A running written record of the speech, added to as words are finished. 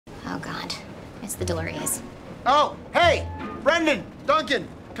the Deslauriers. Oh, hey, Brendan, Duncan,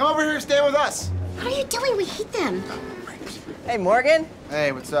 come over here and stay with us. What are you doing? We hate them. Hey, Morgan.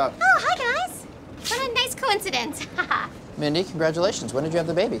 Hey, what's up? Oh, hi, guys. What a nice coincidence. Mindy, congratulations. When did you have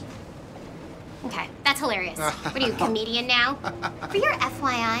the baby? Okay, that's hilarious. What are you, a comedian now? For your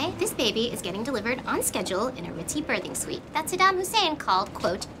FYI, this baby is getting delivered on schedule in a ritzy birthing suite that Saddam Hussein called,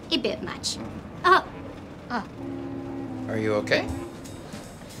 quote, a bit much. Oh. Are you okay?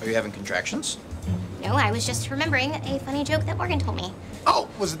 Are you having contractions? No, I was just remembering a funny joke that Morgan told me. Oh,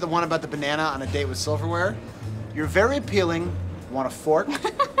 was it the one about the banana on a date with silverware? You're very appealing. Want a fork?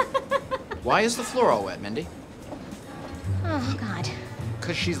 Why is the floor all wet, Mindy? Oh, God.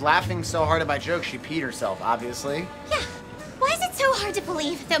 Because she's laughing so hard at my joke, she peed herself, obviously. Yeah. Why is it so hard to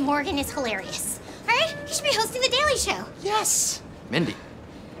believe that Morgan is hilarious? All right? He should be hosting The Daily Show. Yes. Mindy,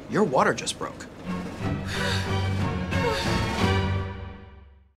 your water just broke.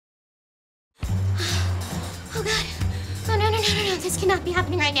 Oh, God. Oh, no. This cannot be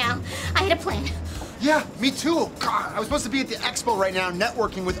happening right now. I had a plan. Yeah, me too. God, I was supposed to be at the expo right now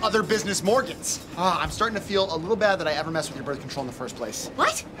networking with other business Morgans. I'm starting to feel a little bad that I ever messed with your birth control in the first place.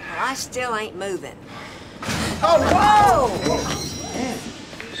 What? Well, I still ain't moving. Oh, whoa!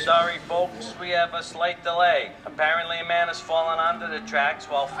 Sorry, folks, we have a slight delay. Apparently, a man has fallen onto the tracks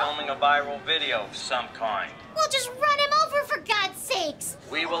while filming a viral video of some kind. We'll just run him over, for God's sakes.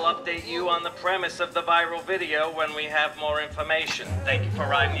 We will update you on the premise of the viral video when we have more information. Thank you for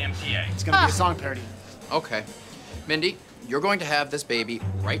riding the MTA. It's gonna be a song parody. Okay. Mindy, you're going to have this baby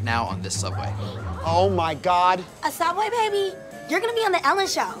right now on this subway. Oh my God. A Subway baby? You're gonna be on the Ellen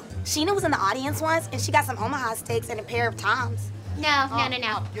Show. Sheena was in the audience once, and she got some Omaha steaks and a pair of Toms. No.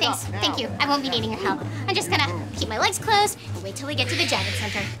 Thanks. Thank you. I won't be needing your help. I'm just gonna keep my legs closed and wait till we get to the Javits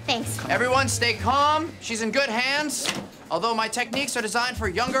Center. Thanks. Everyone stay calm. She's in good hands. Although my techniques are designed for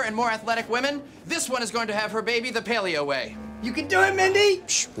younger and more athletic women, this one is going to have her baby the paleo way. You can do it, Mindy!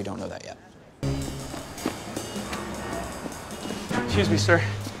 Shh, we don't know that yet. Excuse me, sir.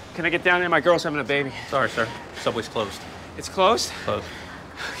 Can I get down there? My girl's having a baby. Sorry, sir. Subway's closed. It's closed? Closed.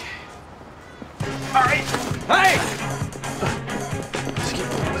 Okay. All right. Hey!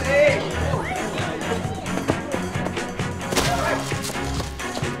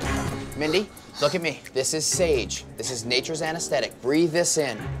 Mindy, look at me. This is sage. This is nature's anesthetic. Breathe this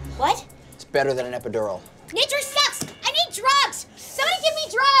in. What? It's better than an epidural. Nature sucks. I need drugs. Somebody give me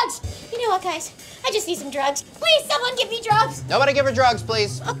drugs. You know what, guys? I just need some drugs. Please, someone give me drugs. Nobody give her drugs,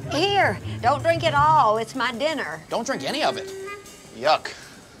 please. Here, don't drink it all. It's my dinner. Don't drink any of it. Yuck.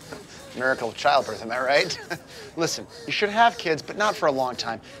 Miracle of childbirth, am I right? Listen, you should have kids, but not for a long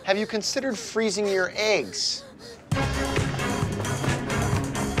time. Have you considered freezing your eggs?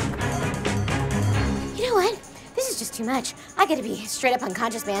 You know what? This is just too much. I gotta be straight up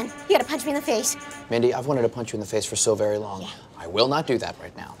unconscious, man. You gotta punch me in the face. Mindy, I've wanted to punch you in the face for so very long. I will not do that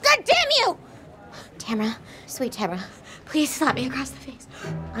right now. God damn you! Tamara, sweet Tamara, please slap me across the face.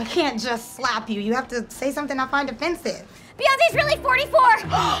 I can't just slap you. You have to say something I find offensive. Beyonce's really 44!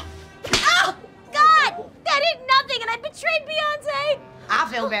 Oh, God! That did nothing, and I betrayed Beyonce! I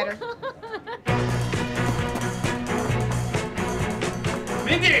feel better.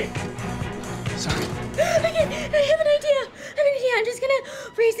 Mindy! Sorry. I have an idea. I'm just gonna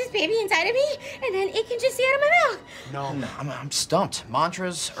raise this baby inside of me, and then it can just see out of my mouth. No, I'm stumped.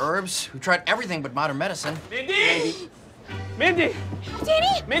 Mantras, herbs, we tried everything but modern medicine. Mindy! Mindy!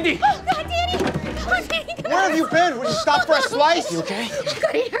 Danny! Mindy! Oh, God, Danny! Oh, Danny, come Where on. have you been? Would you stop for a slice? You okay? Oh,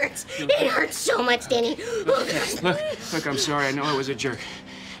 God, it hurts. It hurts so much, Danny. Oh, God. Look, I'm sorry. I know I was a jerk.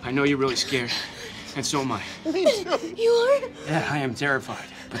 I know you're really scared. And so am I. Me too. You are? Yeah, I am terrified.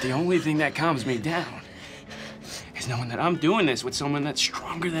 But the only thing that calms me down is knowing that I'm doing this with someone that's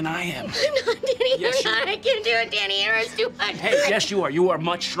stronger than I am. I'm not, Danny. Yes, I'm not. I can't do it, Danny. It hurts too much. Hey, yes, you are. You are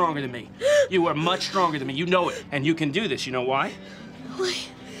much stronger than me. You are much stronger than me. You know it. And you can do this. You know why? Why?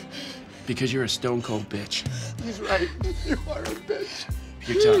 Because you're a stone cold bitch. He's right. You are a bitch.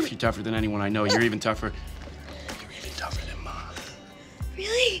 You're tough. You're tougher than anyone I know. You're even tougher. You're even tougher than Mom.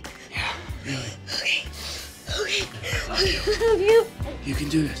 Really? Yeah, really. Okay. I love you. I love you. You can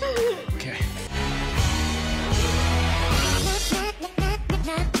do this. Okay.